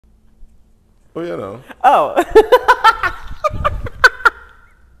Oh, you know. Oh.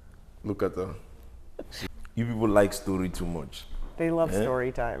 Look at her. You people like story too much. They love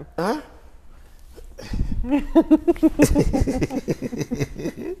story time. Huh?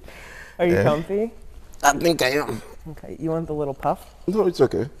 Are you comfy? I think I am. Okay. You want the little puff? No, it's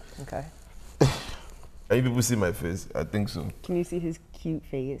okay. Okay. Can you people see my face? I think so. Can you see his cute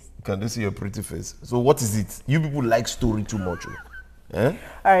face? Can they see your pretty face? So what is it? You people like story too much. Eh?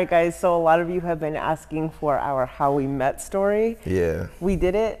 All right, guys. So a lot of you have been asking for our how we met story. Yeah. We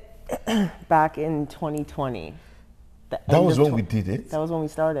did it back in 2020. That was when we did it? That was when we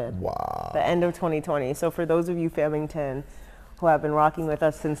started. Wow. The end of 2020. So for those of you Famington who have been rocking with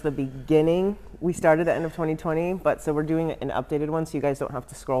us since the beginning, we started the end of 2020, but so we're doing an updated one so you guys don't have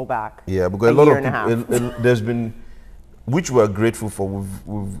to scroll back. Yeah, because a lot of people, there's been, which we're grateful for.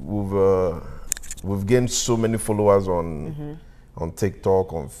 We've gained so many followers on on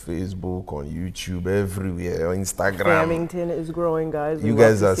TikTok, on Facebook, on YouTube, everywhere, on Instagram. Famington is growing, guys. You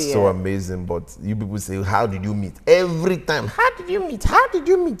guys are so amazing, but you people say, how did you meet? Every time, how did you meet? How did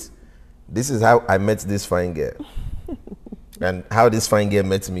you meet? This is how I met this fine girl. And how this fine girl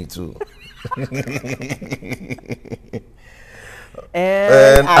met me too.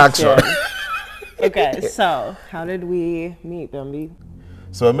 and action. Okay, so how did we meet, Bambi?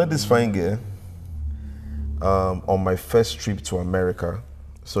 So I met this fine girl on my first trip to America.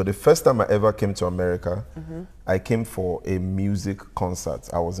 So the first time I ever came to America, I came for a music concert.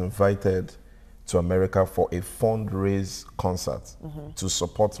 I was invited to America for a fundraise concert to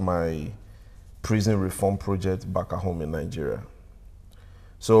support my prison reform project back at home in Nigeria.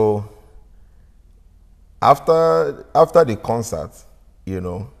 So after the concert, you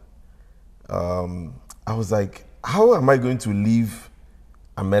know, I was like, how am I going to leave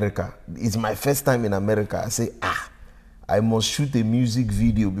America? It's my first time in America. I say, I must shoot a music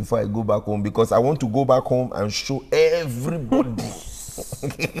video before I go back home because I want to go back home and show everybody.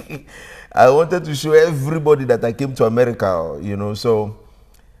 I wanted to show everybody that I came to America, you know. So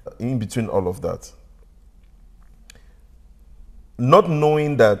in between all of that, not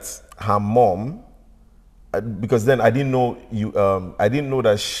knowing that her mom, because then I didn't know I didn't know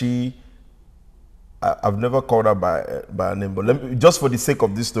that I've never called her by her name, but just for the sake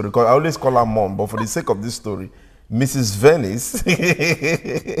of this story, because I always call her mom, but for the sake of this story, Mrs. Venice,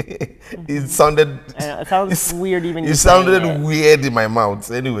 it sounded... it sounds weird even. It sounded weird in my mouth.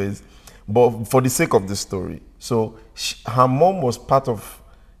 Anyways, but for the sake of the story, so her mom was part of,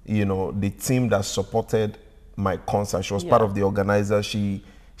 you know, the team that supported my concert. She was part of the organizer. She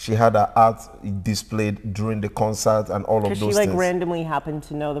had her art displayed during the concert and all of those things. She like randomly happened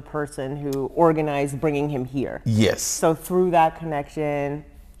to know the person who organized bringing him here. Yes. So through that connection,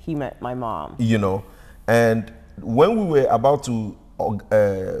 he met my mom. You know, and when we were about to,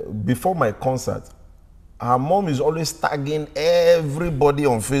 before my concert, her mom is always tagging everybody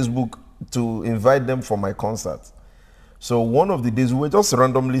on Facebook to invite them for my concert. So one of the days, we were just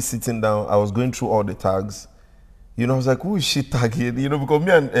randomly sitting down. I was going through all the tags. You know, I was like, who is she tagging? You know, because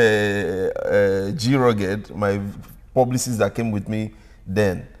me and G Rugged, my publicist that came with me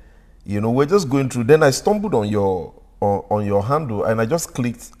then, you know, we're just going through. Then I stumbled on your handle and I just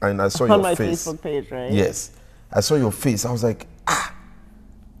clicked and I saw your face. On my Facebook page, right? Yes. I saw your face. I was like,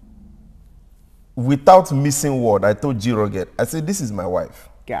 Without missing word, I told G Rugged, I said, this is my wife.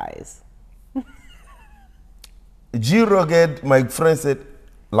 Guys. G Rugged, my friend said,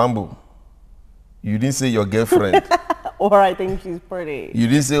 Lambo, you didn't say your girlfriend. Or I think she's pretty. You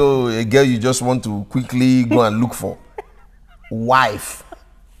didn't say, oh, a girl you just want to quickly go and look for. Wife.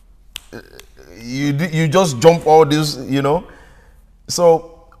 You just jump all this, you know.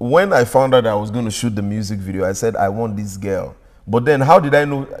 So when I found out I was going to shoot the music video, I said, I want this girl. But then how did I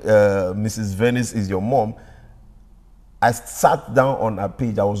know Mrs. Venice is your mom? I sat down on her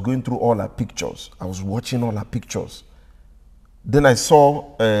page. I was going through all her pictures. I was watching all her pictures. Then I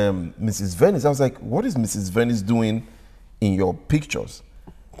saw Mrs. Venice. I was like, what is Mrs. Venice doing in your pictures?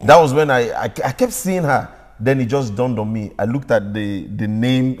 That was when I kept seeing her. Then it just dawned on me. I looked at the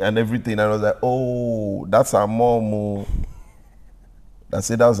name and everything, and I was like, oh, that's our mom. Oh. I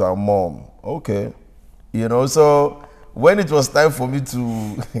said, that's our mom. Okay. You know, so when it was time for me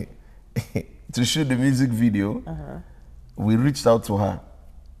to to shoot the music video, we reached out to her.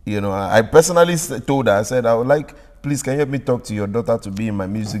 You know, I personally told her, I said, I would like, please, can you help me talk to your daughter to be in my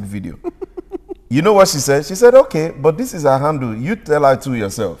music video? You know what she said? She said, okay, but this is her handle. You tell her to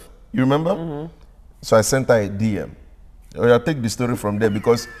yourself. You remember? So I sent her a DM. I'll take the story from there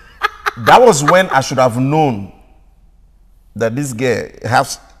because that was when I should have known that this girl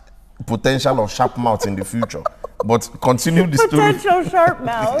has potential of sharp mouth in the future. But continue the story. Potential sharp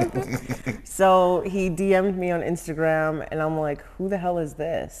mouth. So he DM'd me on Instagram, and I'm like, who the hell is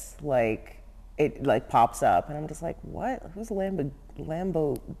this? Like, it like pops up, and I'm just like, what? Who's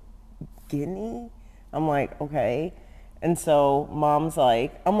Lamborghini? I'm like, okay. And so mom's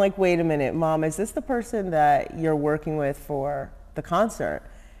like, I'm like, wait a minute, mom, is this the person that you're working with for the concert?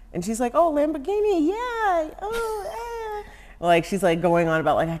 And she's like, oh, Lamborghini, yeah, oh, like, she's like going on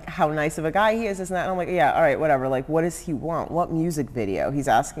about like how nice of a guy he is, this and that. And I'm like, yeah, all right, whatever. Like, what does he want? What music video? He's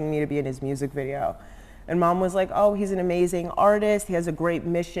asking me to be in his music video. And mom was like, oh, he's an amazing artist. He has a great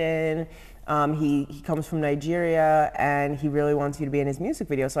mission. He comes from Nigeria, and he really wants you to be in his music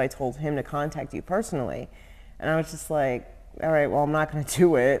video. So I told him to contact you personally. And I was just like, all right, well, I'm not going to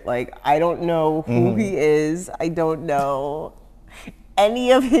do it. Like, I don't know who he is. I don't know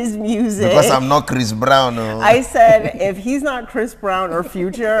any of his music. Because I'm not Chris Brown. No. I said, if he's not Chris Brown or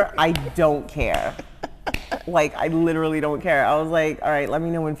Future, I don't care. Like, I literally don't care. I was like, all right, let me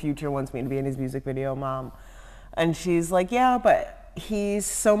know when Future wants me to be in his music video, mom. And she's like, yeah, but he's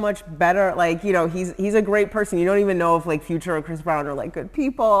so much better. Like, you know, he's a great person. You don't even know if like Future or Chris Brown are like good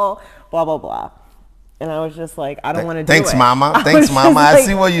people, blah, blah, blah. And I was just like, I don't want to do it. Thanks, mama. Thanks, mama. I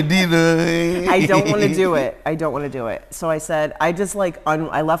see what you did. I don't want to do it. I don't want to do it. So I said, I just like,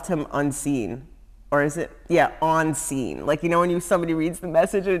 I left him unseen. Or is it, yeah, on scene. Like, you know, when somebody reads the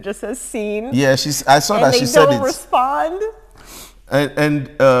message and it just says scene. Yeah, I saw that she said it. And they don't respond.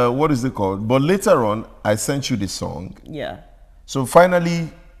 And what is it called? But later on, I sent you the song. Yeah. So finally,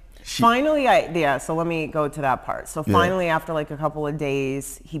 so let me go to that part. So finally, after like a couple of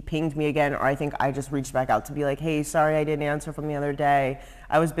days, he pinged me again, or I think I just reached back out to be like, hey, sorry I didn't answer from the other day.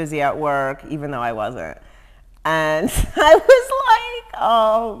 I was busy at work, even though I wasn't. And I was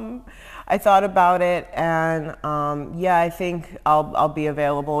like, I thought about it, and yeah, I think I'll be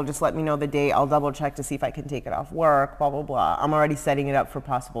available. Just let me know the date. I'll double check to see if I can take it off work, blah, blah, blah. I'm already setting it up for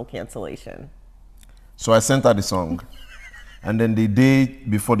possible cancellation. So I sent her the song. And then the day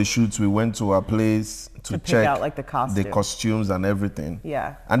before the shoots, we went to her place to check out like the costumes and everything.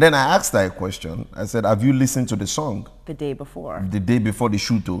 Yeah. And then I asked her a question. I said, have you listened to the song? The day before. The day before the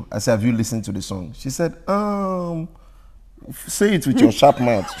shoot. I said, have you listened to the song? She said, say it with your sharp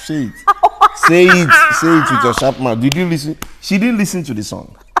mouth. Say it. Say it with your sharp mouth. Did you listen? She didn't listen to the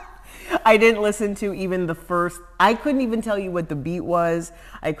song. I didn't listen to even the first. I couldn't even tell you what the beat was.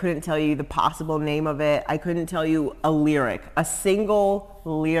 I couldn't tell you the possible name of it. I couldn't tell you a lyric, a single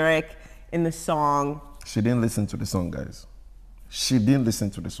lyric in the song. She didn't listen to the song, guys. She didn't listen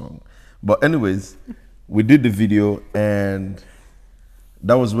to the song. But anyways, we did the video, and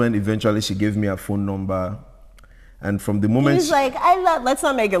that was when eventually she gave me her phone number. And from the moment he was like, let's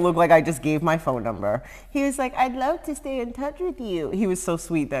not make it look like I just gave my phone number. He was like, I'd love to stay in touch with you. He was so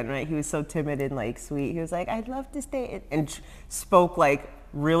sweet then, right? He was so timid and like sweet. He was like, I'd love to stay in, and spoke like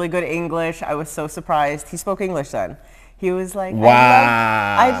really good English. I was so surprised. He spoke English then. He was like,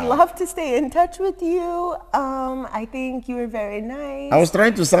 wow. I'd love to stay in touch with you. I think you were very nice. I was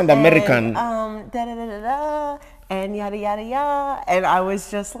trying to sound American. And yada, yada, yada. And I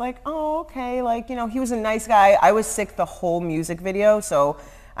was just like, oh, okay. Like, you know, he was a nice guy. I was sick the whole music video. So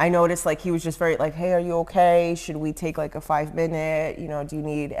I noticed like he was just very like, hey, are you okay? Should we take like a 5-minute? You know, do you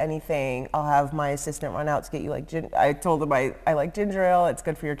need anything? I'll have my assistant run out to get you like, I told him I like ginger ale. It's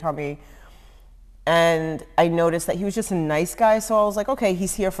good for your tummy. And I noticed that he was just a nice guy. So I was like, okay,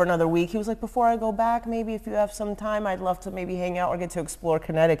 he's here for another week. He was like, before I go back, maybe if you have some time, I'd love to maybe hang out or get to explore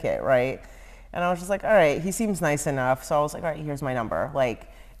Connecticut, right? And I was just like, all right, he seems nice enough. So I was like, all right, here's my number.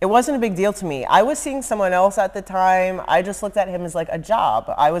 Like, it wasn't a big deal to me. I was seeing someone else at the time. I just looked at him as like a job.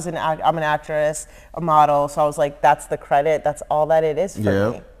 I'm an actress, a model. So I was like, that's the credit. That's all that it is for me.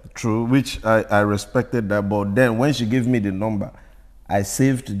 Yeah, true, which I respected that. But then when she gave me the number, I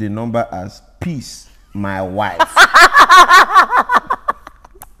saved the number as Peace, my wife.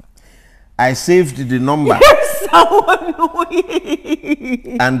 I saved the number. You're so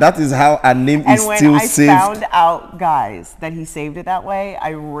annoying. And that is how her name is still saved. And when I found out, guys, that he saved it that way, I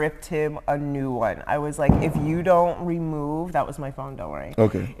ripped him a new one. I was like, if you don't remove, that was my phone, don't worry.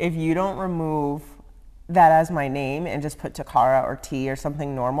 Okay. If you don't remove that as my name and just put Takara or T or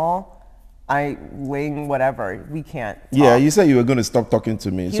something normal, Ling, whatever, we can't talk. Yeah, you said you were going to stop talking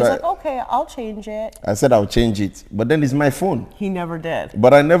to me. He was like, okay, I'll change it. I said I'll change it. But then it's my phone. He never did.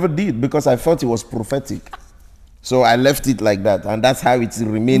 But I never did because I thought it was prophetic. So I left it like that. And that's how it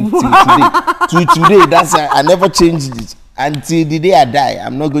remained till today. Till today, that's I never changed it. Until the day I die,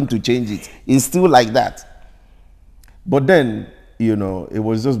 I'm not going to change it. It's still like that. But then, you know, it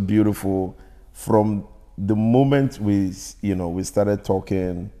was just beautiful from the moment we started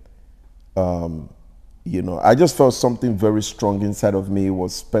talking. You know, I just felt something very strong inside of me. It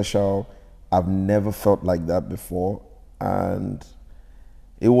was special. I've never felt like that before, and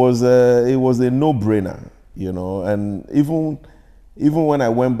it was a no-brainer, you know. And even when I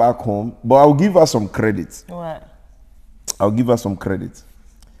went back home, but I'll give her some credit. What? I'll give her some credit.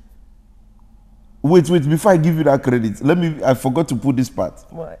 Wait, before I give you that credit, I forgot to put this part.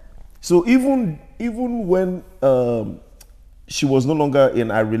 What? So even when she was no longer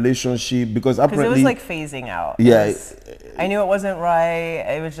in a relationship, because apparently it was like phasing out. Yeah. I knew it wasn't right.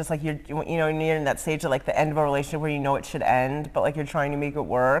 It was just like you're in that stage of like the end of a relationship where you know it should end, but like you're trying to make it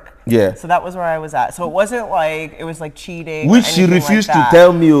work. Yeah. So that was where I was at. So it wasn't like it was like cheating. Which she refused to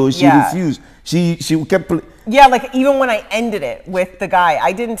tell me. Or she refused. She kept. Yeah, like even when I ended it with the guy,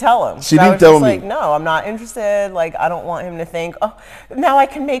 I didn't tell him. She didn't tell me. Like, no, I'm not interested. Like, I don't want him to think, oh, now I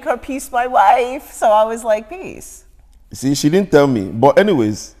can make her peace my wife. So I was like, peace. See, she didn't tell me. But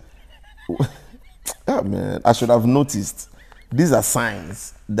anyways, oh man, I should have noticed. These are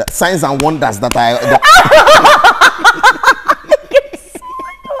signs. Signs and wonders that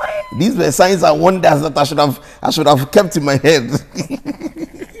these were signs and wonders that I should have kept in my head.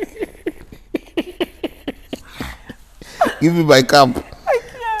 Give me my cap.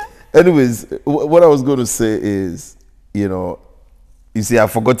 Anyways, what I was going to say is, you see, I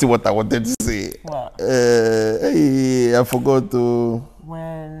forgot what I wanted to say. What? Hey, I forgot to.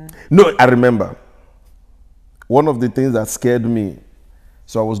 When? No, I remember. One of the things that scared me.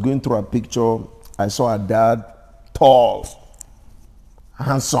 So I was going through a picture. I saw a dad, tall,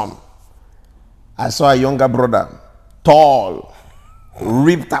 handsome. I saw a younger brother, tall,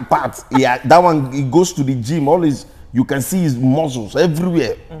 ripped apart. Yeah, that one, he goes to the gym. You can see his muscles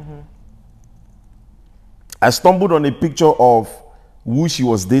everywhere. Mm-hmm. I stumbled on a picture of who she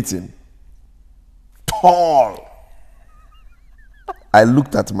was dating. Tall. I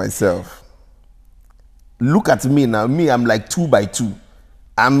looked at myself. Look at me now. I'm like 2 by 2.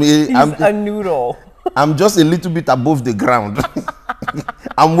 I'm a noodle. I'm just a little bit above the ground.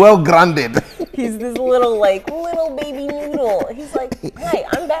 I'm well grounded. He's this little baby noodle. He's like, hi,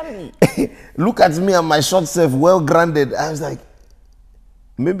 I'm Bambi. Look at me and my short self, well grounded. I was like,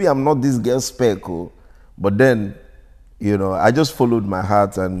 maybe I'm not this girl's spec, but then, I just followed my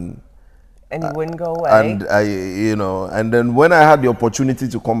heart and you wouldn't go away. And and then when I had the opportunity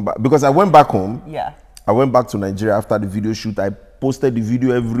to come back, because I went back home. Yeah. I went back to Nigeria after the video shoot. I posted the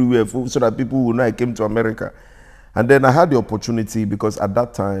video everywhere so that people would know I came to America. And then I had the opportunity because at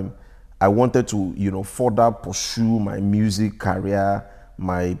that time I wanted to, further pursue my music career,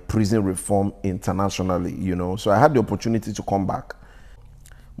 my prison reform internationally, So I had the opportunity to come back.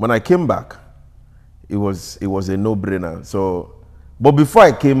 When I came back, it was a no-brainer. So, but before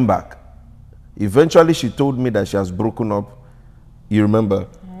I came back, eventually she told me that she has broken up. You remember?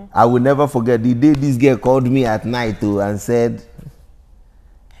 Mm-hmm. I will never forget the day this girl called me at night and said,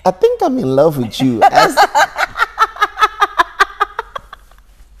 I think I'm in love with you.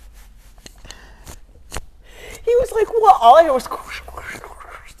 He was like, what? All I heard was...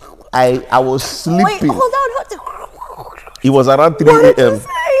 I was sleeping. Wait, hold on. It was around 3 a.m.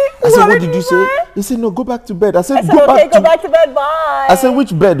 I said, what did you say? He said, no, go back to bed. I said, go back to bed, bye. I said,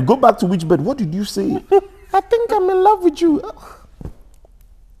 which bed? Go back to which bed? What did you say? I think I'm in love with you.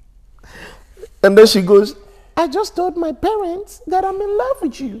 And then she goes, I just told my parents that I'm in love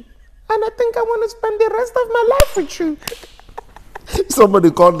with you. And I think I want to spend the rest of my life with you. Somebody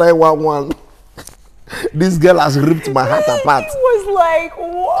called 911. This girl has ripped my heart apart. He was like,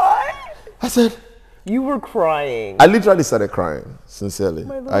 what? I said, you were crying. I literally started crying, sincerely.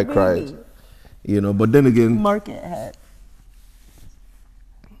 I cried. But then again, market head.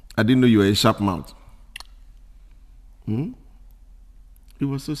 I didn't know you were a sharp mouth. It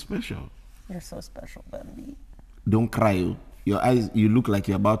was so special. You're so special, Bambi. Don't cry. Your eyes, you look like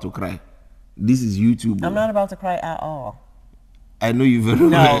you're about to cry. This is YouTube. I'm not about to cry at all. I know you very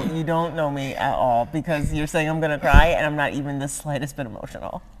well. No, you don't know me at all because you're saying I'm going to cry and I'm not even the slightest bit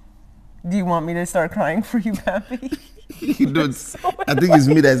emotional. Do you want me to start crying for you, Bambi? You don't. I think it's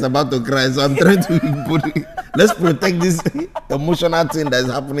me that's about to cry, so I'm trying to let's protect this emotional thing that's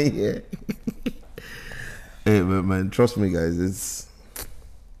happening here. Hey, man, trust me, guys. It's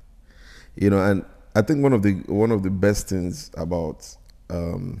and I think one of the best things about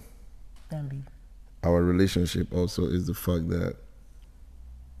Bambi, our relationship also is the fact that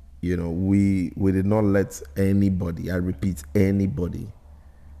we did not let anybody, I repeat, anybody,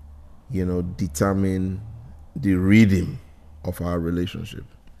 determine the rhythm of our relationship.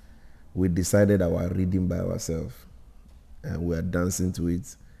 We decided our rhythm by ourselves, and we are dancing to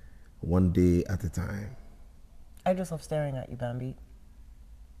it one day at a time. I just love staring at you, Bambi.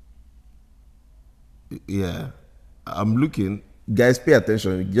 Yeah, I'm looking. Guys, pay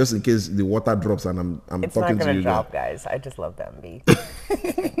attention, just in case the water drops and I'm It's talking not to gonna you. drop, guys. I just love Bambi.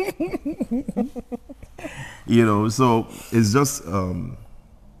 You know, so it's just and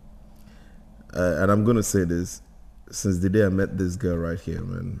I'm gonna say this: since the day I met this girl right here,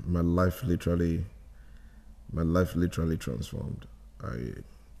 man, my life literally transformed. I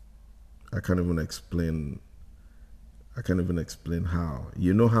can't even explain. I can't even explain how.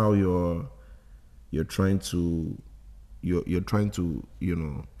 You know how you're trying to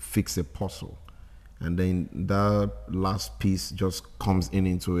fix a puzzle, and then that last piece just comes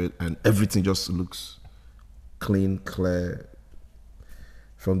into it, and everything just looks clean, clear.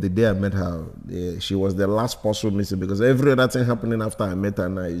 From the day I met her, she was the last puzzle missing, because every other thing happening after I met her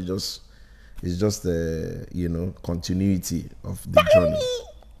now is just continuity of the journey.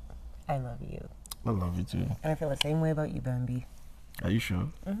 I love you. I love you too. And I feel the same way about you, Bambi. Are you sure?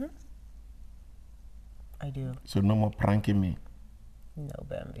 Mm-hmm. I do. So no more pranking me. No,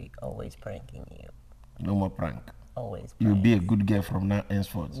 Bambi. Always pranking you. No more prank. Always prank. You'll be a good girl from now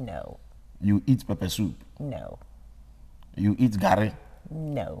henceforth. No. You eat pepper soup. No. You eat gari.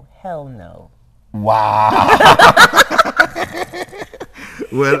 No. Hell no. Wow.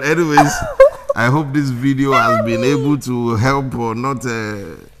 Well, anyways, I hope this video has been able to help or not.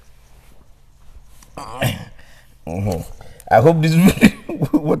 I hope this video.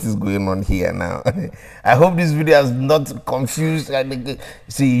 What is going on here now? I hope this video has not confused.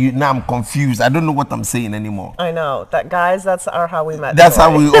 See, now I'm confused. I don't know what I'm saying anymore. I know that, guys. That's how we met. That's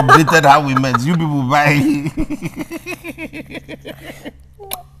how we updated how we met. You people buy.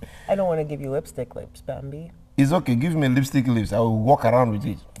 I don't want to give you lipstick lips, Bambi. It's okay. Give me lipstick lips. I will walk around with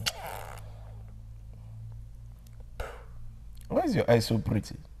it. Why is your eye so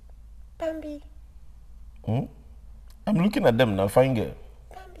pretty? Bambi. Hmm? I'm looking at them now. Fine girl.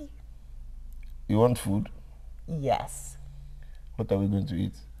 Bambi. You want food? Yes. What are we going to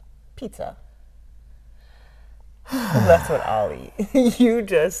eat? Pizza. And that's what I'll eat. You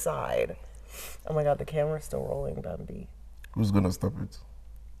just sighed. Oh my God, the camera's still rolling, Bambi. Who's gonna stop it?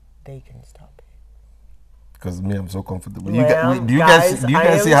 They can stop it. Because me, I'm so comfortable. Ma'am, Do you guys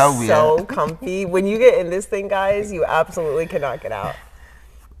see how we are? So comfy. When you get in this thing, guys, you absolutely cannot get out.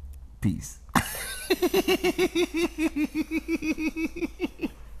 Peace.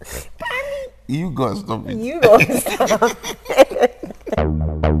 You gonna stop it. You gonna stop it.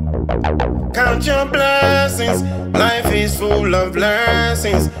 Count your blessings, life is full of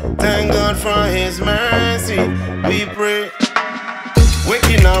blessings. Thank God for His mercy. We pray.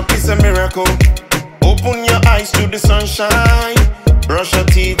 Waking up is a miracle. Open your eyes to the sunshine. Brush your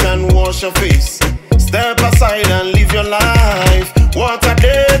teeth and wash your face. Step aside and live your life. What a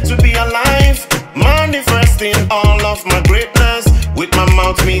day to be alive. Manifesting all of my greatness. With my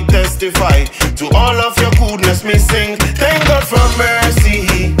mouth me testify. To all of your goodness me sing. Thank God for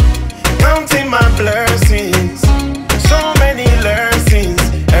mercy. Counting my blessings. So many lessons.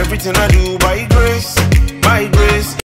 Everything I do by grace. By grace.